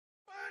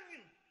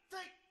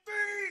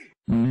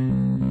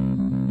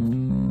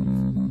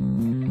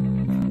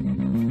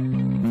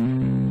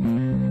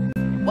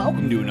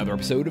welcome to another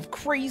episode of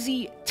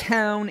Crazy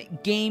Town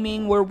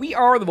Gaming, where we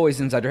are the voice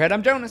inside your head.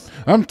 I'm Jonas.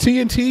 I'm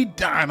TNT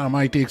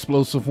Dinomight, the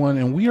explosive one,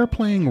 and we are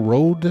playing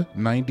Road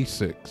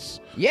 96.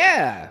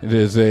 Yeah. It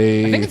is I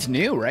think it's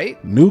new,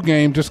 right? new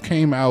game, just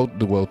came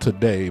out, well,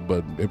 today,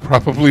 but it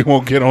probably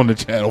won't get on the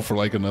channel for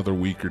like another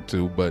week or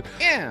two. But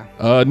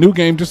yeah, new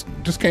game just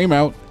came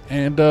out,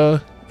 and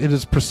it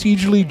is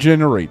procedurally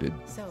generated.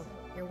 So,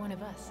 you're one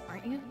of us,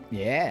 aren't you?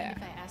 Yeah.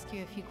 If I ask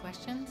you a few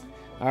questions?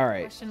 All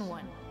right. Question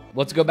one.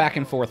 Let's go back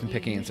and forth and You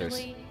pick answers.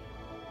 usually-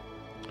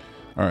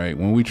 All right,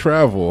 when we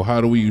travel, how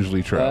do we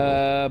usually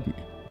travel?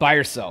 By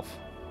yourself.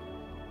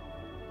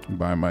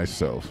 By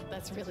myself.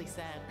 That's really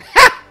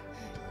sad.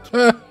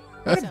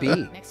 Could be.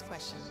 Next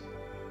question.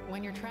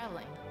 When you're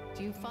traveling,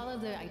 do you follow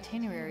the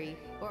itinerary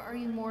or are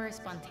you more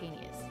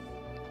spontaneous?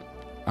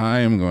 I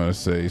am going to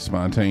say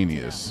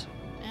spontaneous.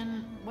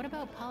 And what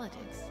about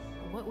politics?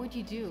 What would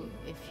you do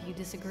if you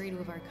disagreed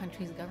with our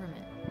country's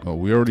government? Oh,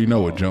 we already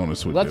know what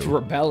Jonas would Let's do.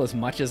 rebel as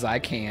much as I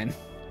can.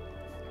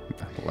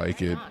 I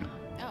like it.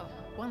 Oh,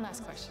 one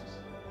last question.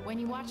 When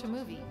you watch a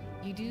movie,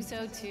 you do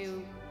so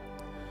to...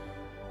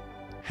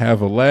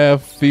 Have a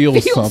laugh, feel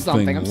Feel something.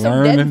 something, I'm so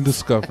learn dead and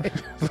discover.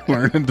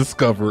 Learn and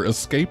discover.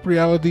 Escape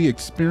reality,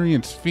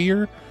 experience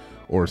fear,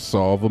 or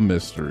solve a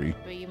mystery.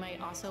 But you might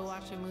also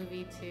watch a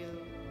movie to...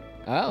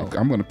 Oh.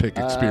 I'm going to pick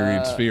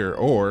experience fear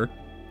or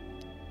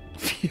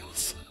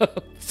Feels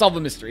solve a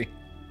mystery.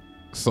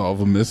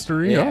 solve a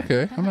mystery. Yeah.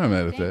 Okay, I'm not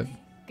mad at that. Thanks.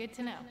 Good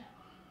to know.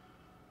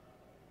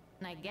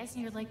 And I guess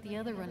you're like the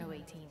other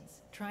runaway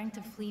teens, trying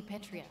to flee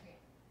Petria.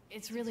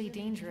 It's really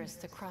dangerous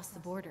to cross the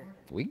border.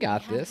 We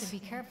got You have this. to be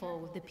careful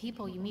with the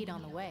people you meet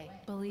on the way.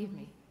 Believe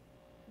me.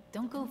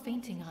 Don't go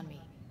fainting on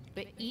me.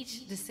 But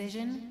each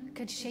decision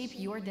could shape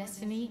your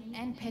destiny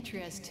and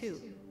Petria's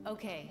too.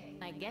 Okay,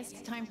 I guess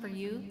it's time for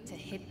you to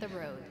hit the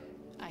road.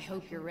 I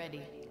hope you're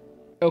ready.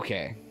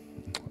 Okay.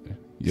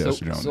 Yes,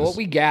 so, Jonas. so what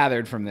we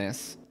gathered from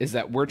this is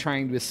that we're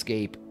trying to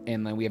escape,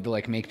 and then we have to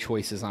like make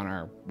choices on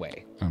our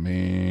way. I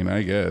mean,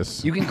 I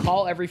guess. You can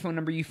call every phone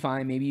number you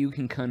find. Maybe you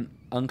can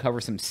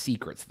uncover some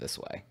secrets this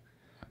way.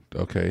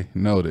 Okay,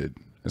 noted.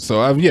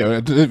 So,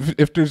 yeah,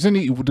 if there's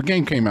any, the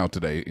game came out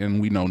today,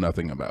 and we know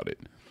nothing about it.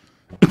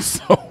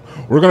 So,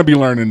 we're going to be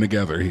learning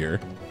together here.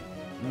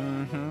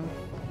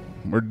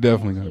 Mm-hmm. We're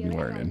definitely going to be Here at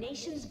our learning.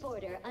 nation's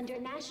border under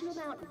National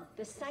Mountain,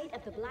 the site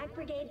of the Black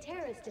Brigade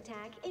terrorist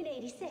attack in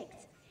 '86.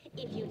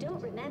 If you don't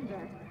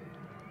remember,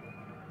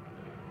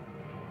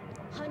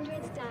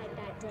 hundreds died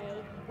that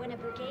day when a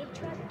brigade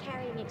truck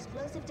carrying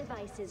explosive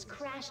devices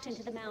crashed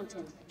into the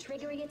mountain,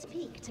 triggering its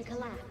peak to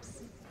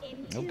collapse.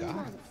 In 2 God.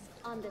 months,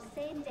 on the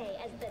same day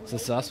as the Is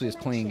this us? We was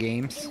playing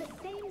games? in the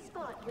same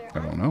spot where I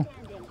don't know.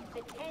 standing,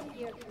 the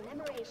 10-year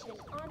commemoration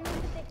honoring the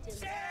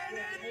victims will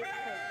take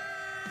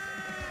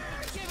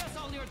place. Give us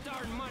all your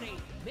darn money,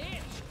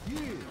 bitch! Yeah.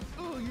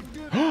 Oh, you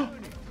did money.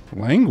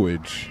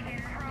 Language.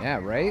 Yeah,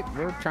 right?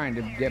 We're trying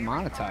to get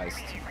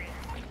monetized.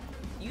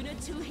 Unit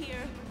 2 here,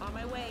 on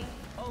my way.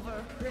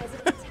 Over.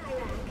 President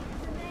Tyrak,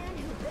 the man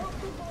who built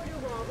the border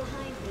wall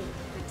behind me,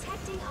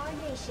 protecting our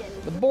nation.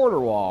 The border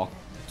wall.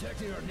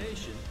 Protecting our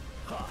nation.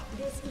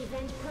 This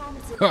event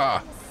promises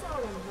Ha. a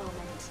solemn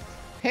moment.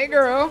 Hey,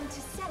 girl. To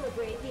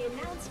celebrate the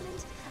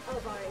announcement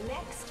of our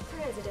next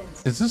president.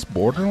 Is this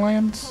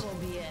Borderlands? Total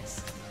BS.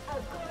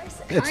 Of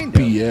course, It's Kind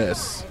of.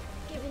 BS.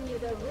 giving you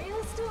the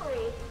real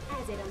story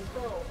as it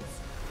unfolds.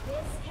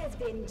 This has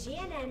been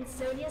GNN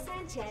Sonia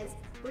Sanchez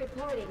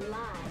reporting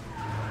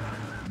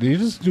live. Did you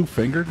just do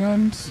finger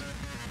guns?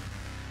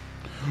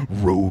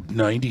 Road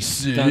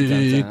 96. Dun,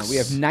 dun, dun. We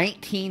have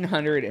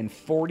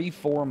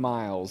 1,944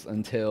 miles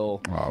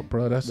until Oh,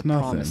 bro, that's the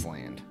nothing. promised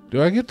land.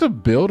 Do I get to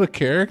build a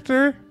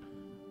character?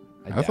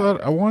 I doubt thought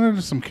it. I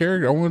wanted some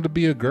character. I wanted to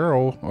be a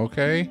girl,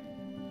 okay?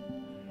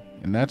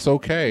 And that's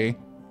okay.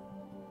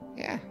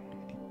 Yeah.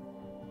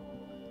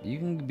 You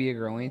can be a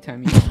girl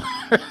anytime you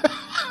want.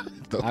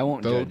 I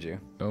won't judge you.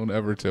 Don't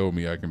ever tell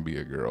me I can be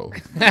a girl.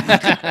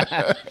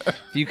 If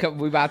you come,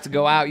 we about to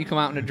go out. You come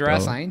out in a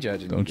dress. I ain't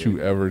judging. Don't dude. you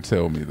ever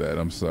tell me that.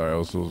 I'm sorry. I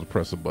was supposed to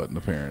press a button,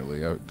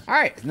 apparently. All All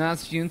right. Now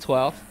it's June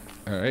 12th.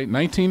 right,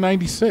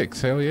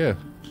 1996. Hell yeah.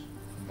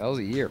 That was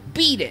a year.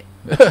 Beat it.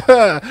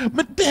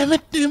 But damn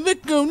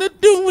it, gonna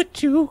do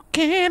what you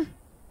can.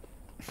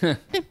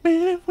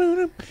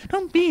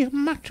 Don't be a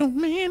macho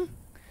man.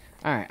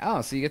 All right.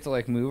 Oh, so you get to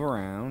like move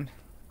around.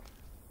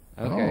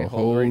 Okay. Oh,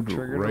 hold right hold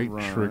trigger to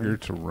run. trigger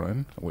to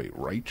run. Wait,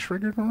 right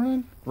trigger to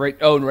run? Right.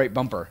 Oh, and right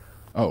bumper.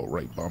 Oh,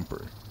 right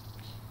bumper.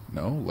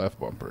 No, left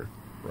bumper.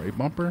 Right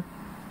bumper?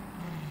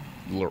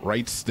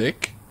 Right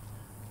stick?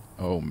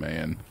 Oh,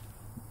 man.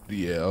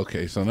 Yeah,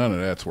 okay, so none of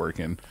that's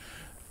working.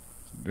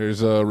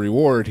 There's a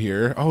reward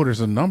here. Oh, there's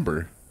a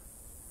number.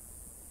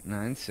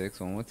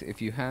 961. What's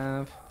if you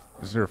have?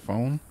 Is there a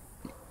phone?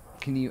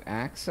 Can you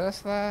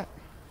access that?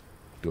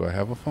 Do I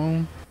have a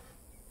phone?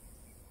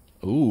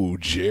 Ooh,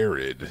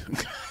 Jared.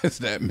 Is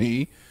that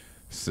me?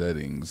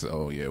 Settings.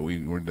 Oh, yeah,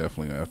 we're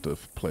definitely going to have to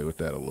play with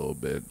that a little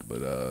bit.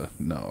 But,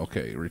 no,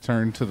 okay,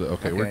 return to the...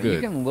 Okay, we're You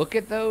good. can look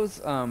at those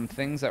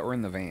things that were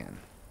in the van.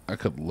 I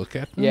could look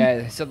at them? Yeah,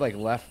 it said like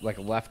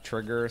left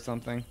trigger or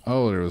something.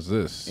 Oh, there was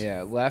this.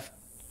 Yeah, left.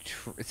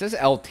 It says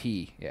LT.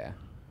 Yeah.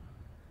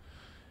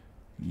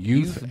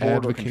 Youth Border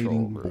Advocating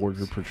Control Border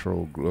Groups.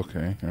 Patrol.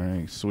 Okay, all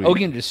right, sweet. Oh,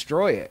 you can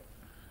destroy it.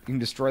 You can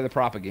destroy the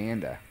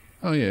propaganda.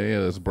 Oh, yeah,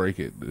 let's break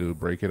it, dude.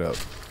 Break it up.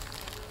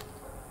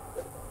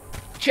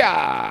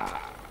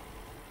 Cha!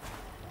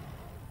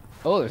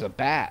 Oh, there's a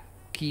bat.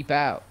 Keep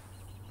out.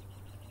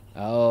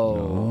 Oh.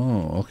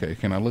 Oh, okay.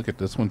 Can I look at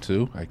this one,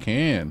 too? I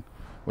can.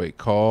 Wait,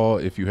 call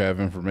if you have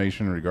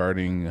information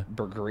regarding...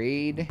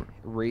 Brigade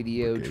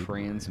radio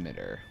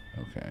transmitter.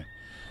 Okay.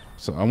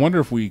 So I wonder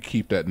if we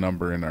keep that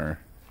number in our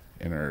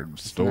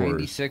stores.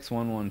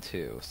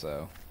 96112,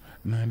 so...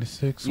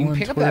 96, You can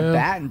pick up that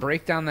bat and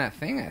break down that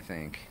thing, I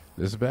think.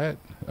 This bat?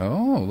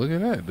 Oh, look at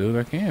that, dude.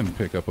 I can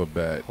pick up a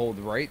bat. Hold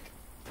right.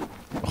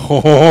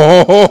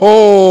 Oh,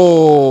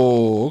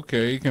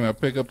 okay. Can I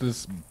pick up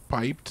this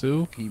pipe,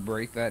 too? Can you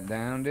break that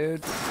down,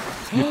 dude?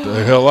 Get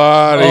the hell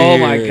out of here. Oh,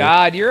 my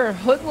God. You're a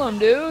hoodlum,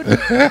 dude.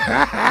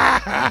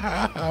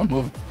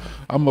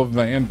 I'm a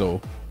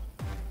vandal.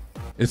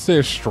 It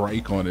says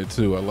strike on it,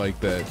 too. I like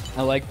that.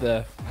 I like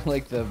the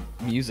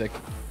music.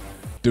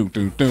 Do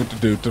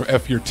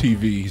F your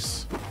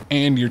TVs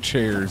and your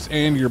chairs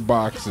and your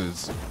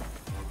boxes,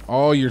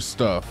 all your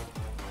stuff.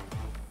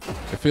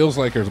 It feels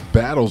like there's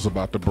battles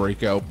about to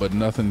break out, but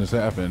nothing has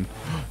happened.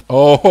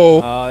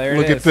 Oh, there it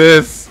look is. at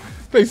this!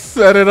 They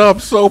set it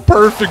up so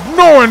perfect,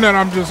 knowing that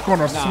I'm just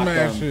gonna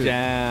smash them it.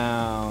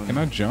 down. Can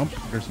I jump?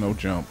 There's no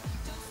jump.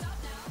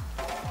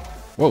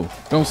 Whoa!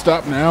 Don't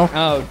stop now.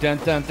 Oh, dun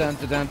dun dun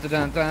dun dun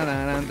dun dun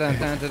dun dun dun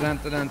dun dun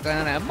dun dun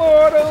dun.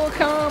 Mortal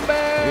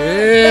Kombat.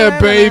 Yeah,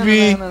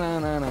 baby.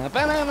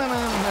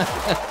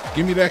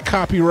 Give me that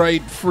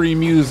copyright-free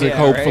music,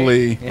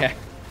 hopefully. Right? Yeah.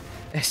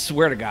 I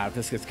swear to God, if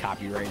this gets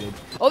copyrighted.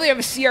 Oh, they have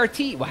a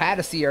CRT. Well, had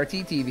a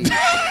CRT TV.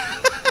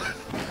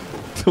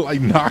 Till I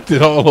knocked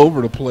it all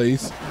over the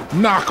place.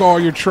 Knock all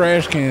your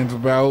trash cans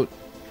about.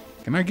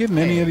 Can I get in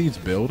any of these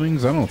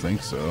buildings? I don't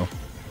think so.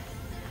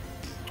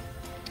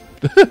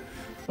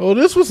 Oh,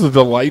 this was a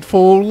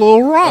delightful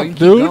little rock, Keep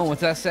dude. going.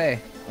 What's that say?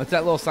 What's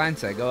that little sign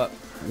say? Go up.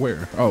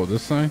 Where? Oh,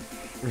 this sign?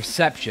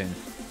 Reception.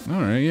 All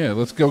right, yeah.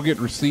 Let's go get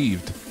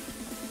received.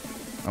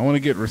 I want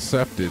to get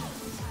recepted.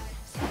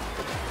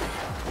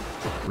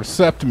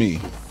 Recept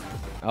me.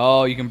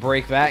 Oh, you can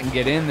break that and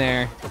get in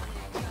there.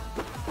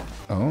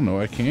 Oh, no,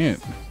 I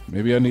can't.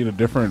 Maybe I need a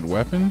different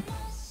weapon?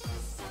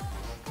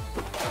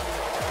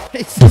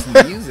 It's just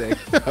music.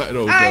 I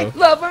don't I know.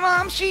 love my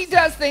mom. She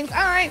does things.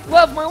 I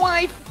love my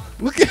wife.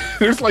 Look at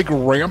there's like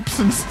ramps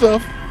and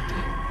stuff.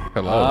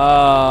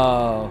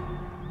 Hello.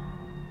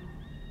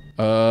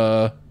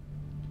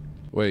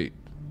 Wait.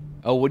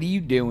 Oh, what are you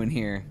doing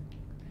here?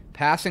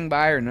 Passing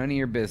by or none of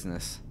your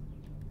business?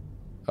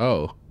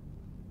 Oh.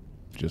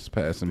 Just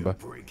passing by.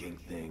 Breaking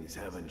things,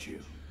 haven't you?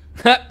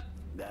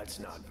 That's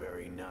not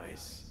very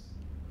nice.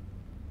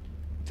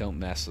 Don't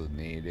mess with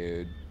me,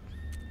 dude.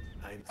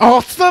 Oh,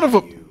 son of a...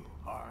 You,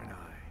 aren't I?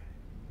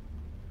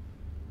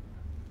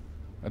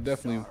 I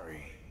definitely... Sorry.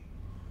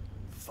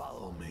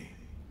 Follow me.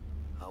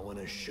 I want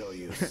to show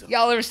you something.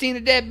 Y'all ever seen a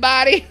dead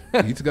body?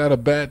 He's got a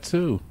bat,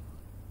 too.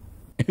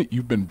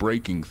 You've been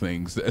breaking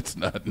things. That's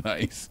not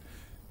nice.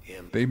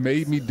 They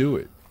made me do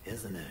it.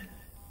 Isn't it?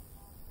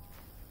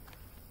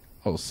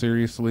 Oh,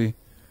 seriously?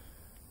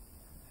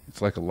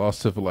 It's like a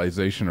lost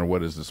civilization, or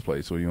what is this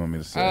place? What do you want me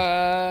to say?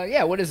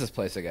 Yeah, what is this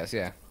place, I guess,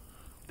 yeah.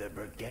 The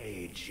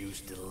brigades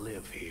used to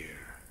live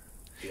here.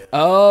 Yeah.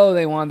 Oh,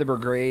 they wanted the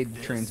brigade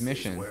This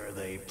transmission. is where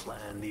they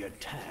planned the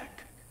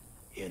attack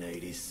in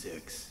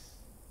 '86.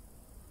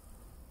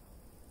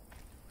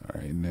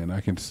 All right, and then I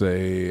can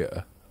say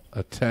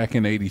attack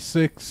in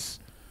 86.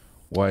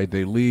 Why'd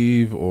they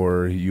leave?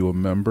 Or you a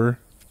member?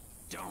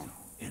 Don't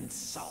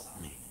insult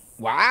me.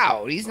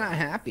 Wow, he's not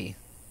happy.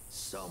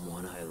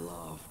 Someone I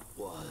loved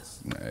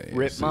was. Hey,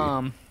 Rip see,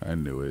 mom. I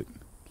knew it.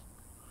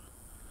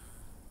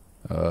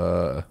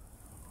 Well,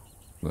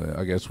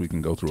 I guess we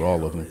can go through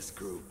all of them. This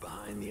group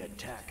behind the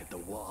attack at the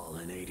wall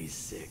in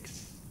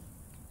 '86.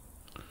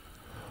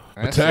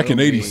 Attack in SOB.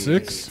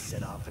 86?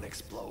 Set off an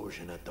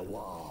explosion at the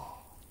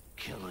wall,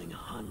 killing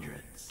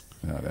hundreds.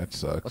 No, that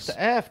sucks. What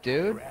the F,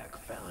 dude? Iraq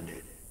found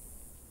it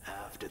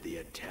after the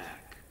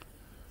attack.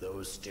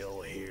 Those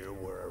still here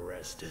were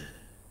arrested,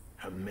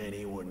 and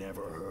many were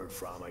never heard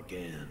from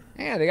again.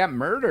 Yeah, they got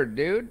murdered,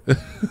 dude.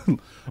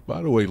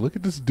 By the way, look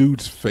at this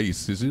dude's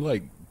face. Is he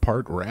like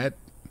part rat?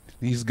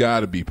 He's got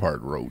to be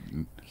part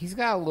rodent. He's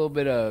got a little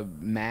bit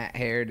of matte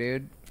hair,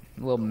 dude. A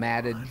little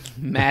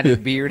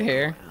matted beard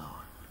hair.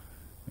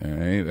 All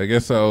right, I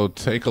guess I'll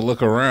take a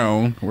look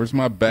around. Where's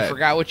my I bat?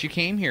 forgot what you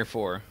came here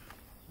for.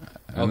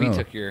 I Oh, he know.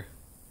 took your...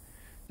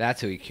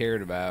 That's who he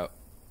cared about.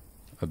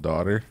 A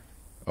daughter?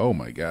 Oh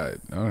my god.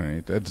 All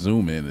right, that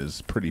zoom in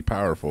is pretty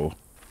powerful.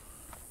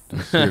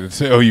 Just here to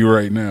tell you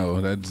right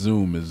now, that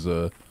zoom is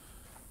how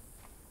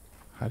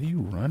do you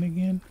run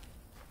again?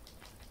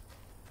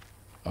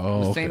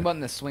 Oh, The same okay.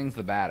 button that swings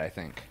the bat, I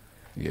think.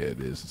 Yeah, it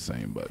is the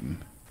same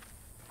button.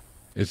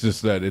 It's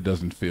just that it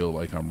doesn't feel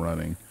like I'm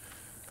running.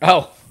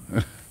 Oh.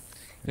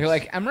 You're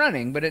like, I'm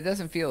running, but it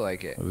doesn't feel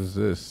like it. What is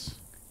this?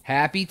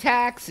 Happy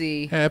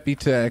taxi. Happy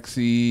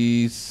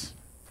taxis.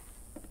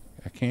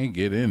 I can't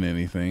get in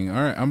anything.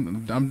 All right,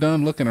 I'm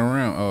done looking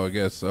around. Oh, I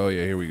guess. Oh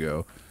yeah, here we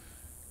go.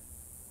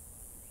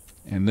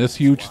 And this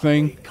huge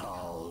thing.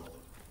 Called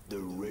the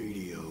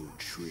radio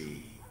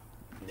tree.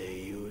 They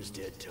used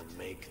it to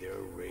make their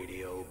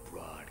radio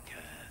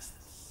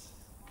broadcasts.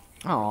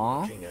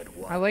 Aw, Looking at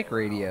what I like allowed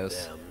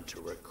radios. them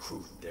to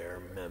recruit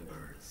their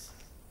members.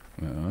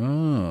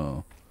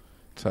 Oh,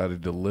 that's how they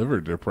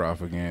delivered their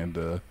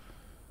propaganda.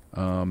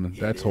 That's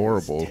It is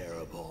horrible.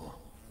 Terrible.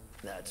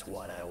 That's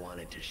what I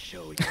wanted to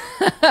show you.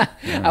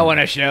 I want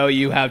to show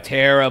you how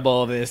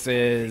terrible this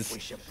is. We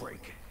should break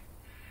it.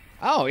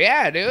 Oh,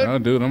 yeah, dude. Oh,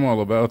 dude, I'm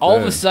all about All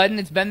that. of a sudden,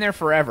 it's been there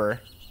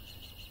forever.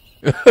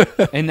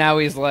 And now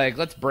he's like,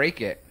 let's break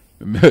it.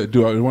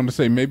 Do I want to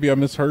say maybe I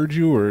misheard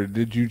you, or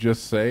did you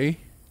just say?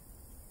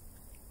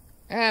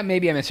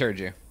 Maybe I misheard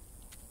you.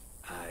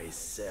 I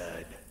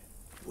said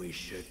we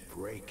should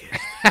break it.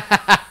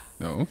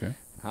 Oh, okay.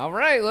 All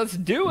right, let's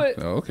do it.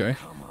 Oh, okay.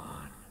 Come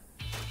on.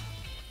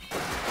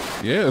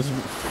 Yeah, let's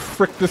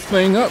frick this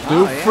thing up, dude.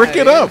 Oh, yeah, Frick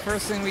it dude, up. The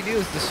first thing we do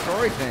is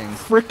destroy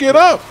things. Frick it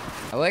up.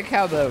 I like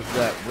how the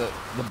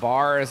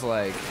bar is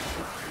like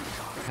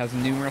has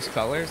numerous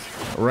colors.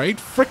 Right?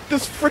 Frick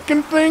this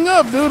frickin' thing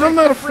up, dude. I'm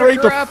not afraid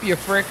Fricker to up, you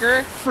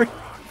fricker. frick.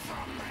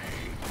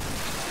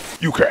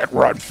 You can't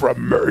run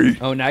from me.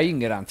 Oh, now you can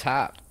get on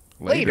top.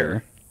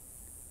 Later.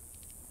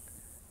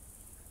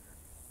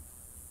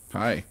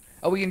 Hi.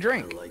 Oh, we can I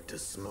drink. like to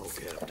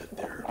smoke after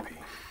therapy.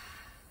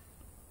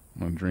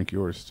 I'm gonna drink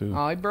yours too.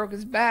 Oh, he broke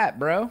his bat,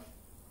 bro.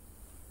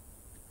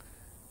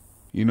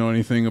 You know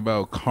anything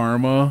about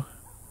karma?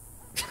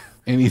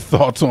 Any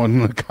thoughts on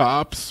the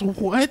cops?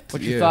 What?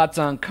 What's your thoughts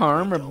on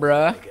karma,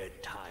 bruh? I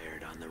get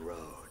tired on the road.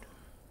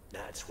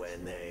 That's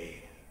when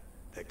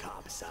the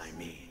cops I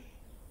mean,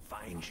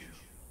 find you.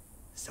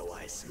 So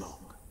I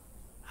smoke.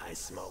 I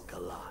smoke a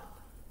lot.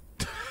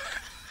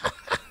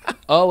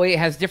 Oh, wait, it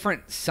has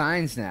different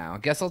signs now.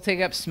 Guess I'll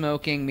take up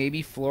smoking.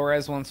 Maybe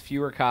Flores wants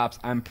fewer cops.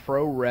 I'm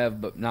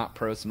pro-rev, but not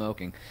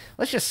pro-smoking.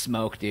 Let's just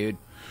smoke, dude.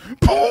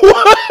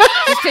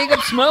 Just take up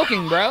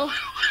smoking, bro.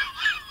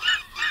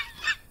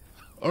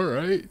 All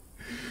right.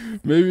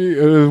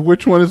 Maybe.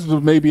 Which one is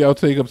the maybe I'll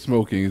take up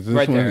smoking? Is this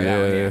Right one? there,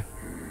 that one, Yeah.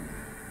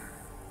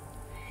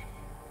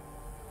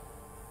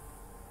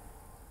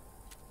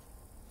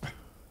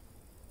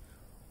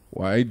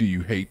 Why do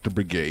you hate the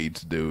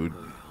brigades, dude?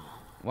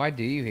 Why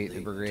do you hate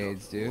the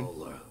brigades, dude?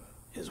 Lola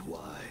is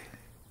why.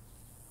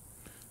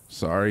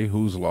 Sorry,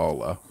 who's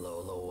Lola?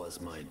 Lola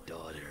was my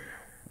daughter.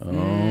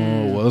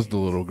 Oh, was the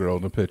little girl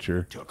in the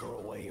picture. Took her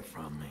away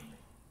from me.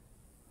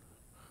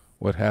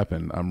 What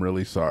happened? I'm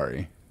really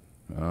sorry.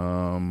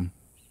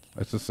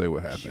 Let's just say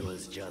what She happened.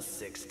 was just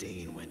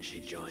 16 when she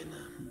joined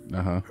them.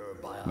 Uh-huh. Her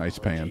biology Nice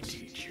pants.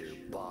 teacher,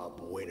 Bob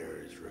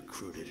Winters,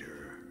 recruited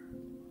her.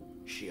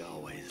 She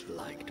always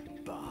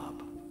liked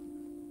Bob.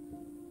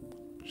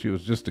 She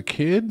was just a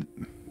kid?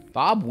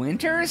 Bob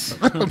Winters?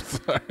 I'm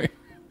sorry.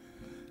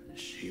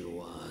 She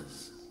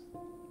was.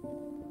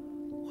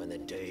 When the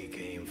day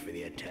came for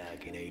the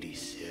attack in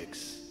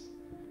 '86,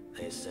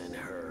 they sent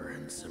her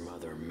and some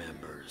other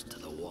members to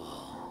the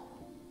wall.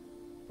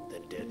 The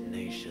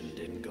detonation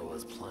didn't go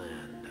as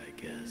planned, I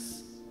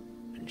guess.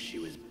 And she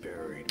was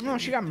buried. Oh,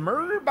 she got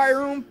murdered by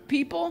her own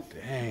people?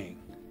 Dang.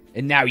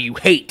 And now you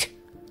hate.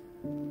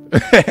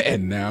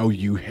 And now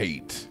you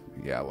hate.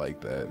 Yeah, I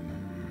like that.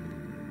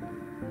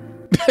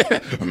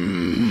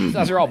 His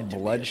eyes are all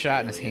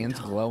bloodshot and his hands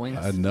glowing.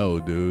 I know,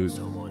 dude.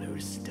 Someone who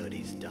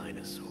studies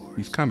dinosaurs.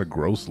 He's kind of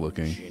gross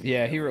looking.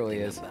 Yeah, he really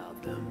is.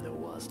 About them there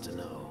was to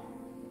know.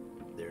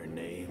 Their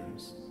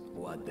names,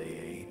 what they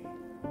ate,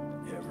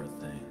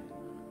 everything.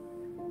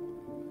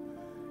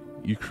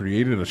 You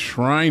created a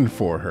shrine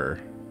for her.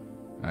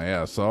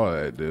 Yeah, I saw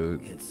that,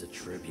 dude. It's a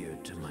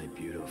tribute to my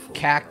beautiful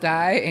Cacti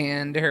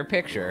and her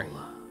picture.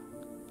 Lola.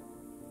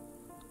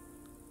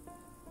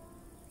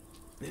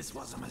 This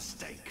was a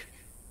mistake.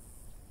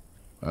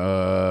 It's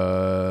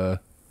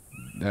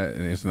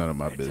none of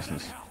my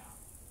business.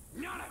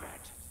 None of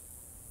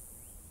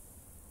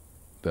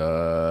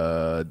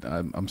it.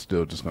 I'm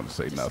still just gonna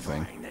say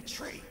nothing. Destroying the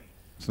tree.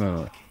 It's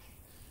none of.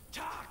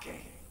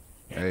 Talking.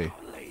 Hey. It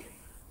only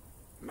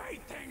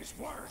made things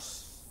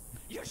worse.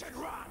 You should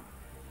run.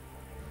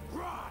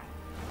 Run.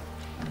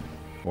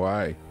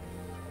 Why?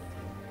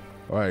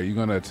 Why are you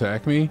gonna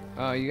attack me?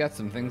 Oh, you got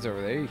some things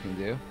over there you can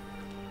do.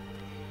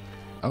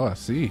 Oh, I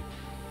see.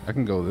 I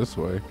can go this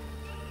way.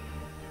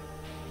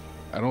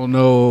 I don't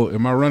know.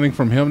 Am I running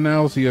from him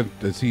now? Is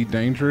he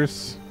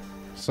dangerous?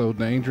 So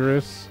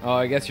dangerous? Oh,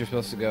 I guess you're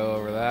supposed to go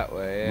over that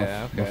way.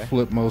 Yeah, My okay.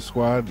 Flipmo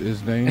squad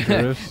is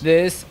dangerous.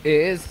 This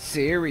is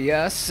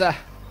serious.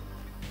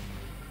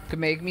 Could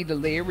make me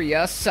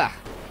delirious.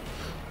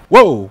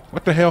 Whoa!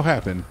 What the hell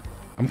happened?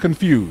 I'm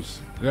confused.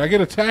 Did I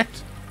get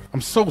attacked?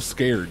 I'm so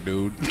scared,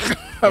 dude.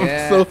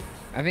 Yeah,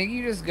 I think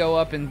you just go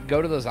up and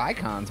go to those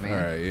icons, man.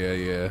 All right,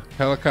 yeah.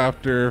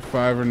 Helicopter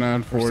 5 or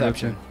 9 4.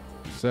 Perception.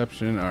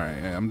 Deception. All right,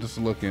 I'm just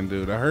looking,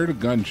 dude. I heard a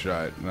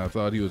gunshot, and I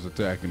thought he was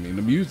attacking me. And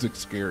the music's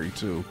scary,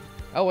 too.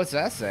 Oh, what's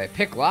that say?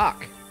 Pick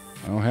lock.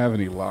 I don't have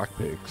any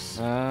lockpicks.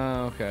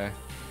 Oh, okay.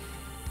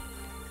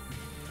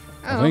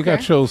 I think I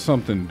chose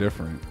something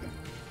different.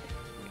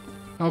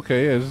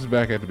 Okay, yeah, this is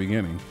back at the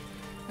beginning.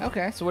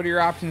 Okay, so what are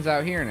your options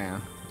out here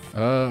now?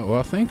 Well,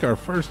 I think our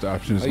first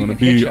option is Oh, going you to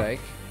can be... hitchhike.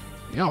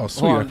 Yeah, oh,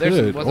 sweet, I What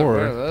could.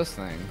 are those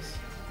things?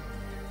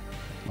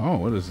 Oh,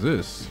 what is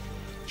this?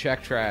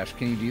 Check trash.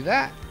 Can you do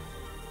that?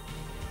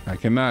 I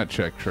cannot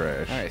check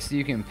trash. All right, so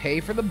you can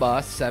pay for the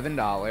bus,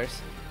 $7,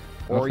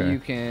 or Okay. you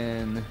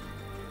can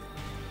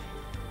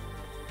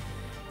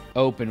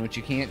open, which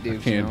you can't do. I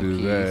can't do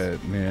keys. that,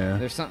 yeah.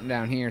 There's something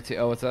down here too.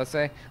 Oh, what's that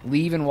say?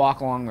 Leave and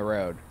walk along the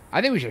road.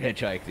 I think we should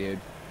hitchhike, dude.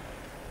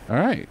 All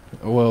right.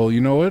 Well,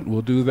 you know what?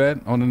 We'll do that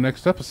on the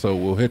next episode.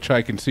 We'll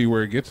hitchhike and see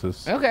where it gets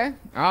us. Okay.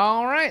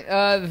 All right.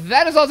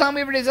 That is all the time we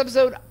have for today's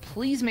episode.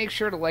 Please make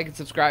sure to like and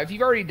subscribe. If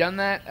you've already done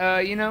that,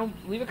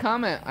 leave a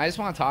comment. I just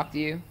want to talk to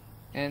you.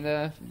 And,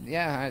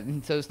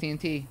 and so is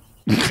TNT.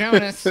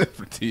 Jonas.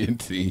 For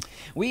TNT.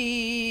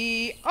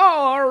 We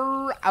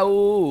are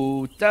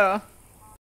out.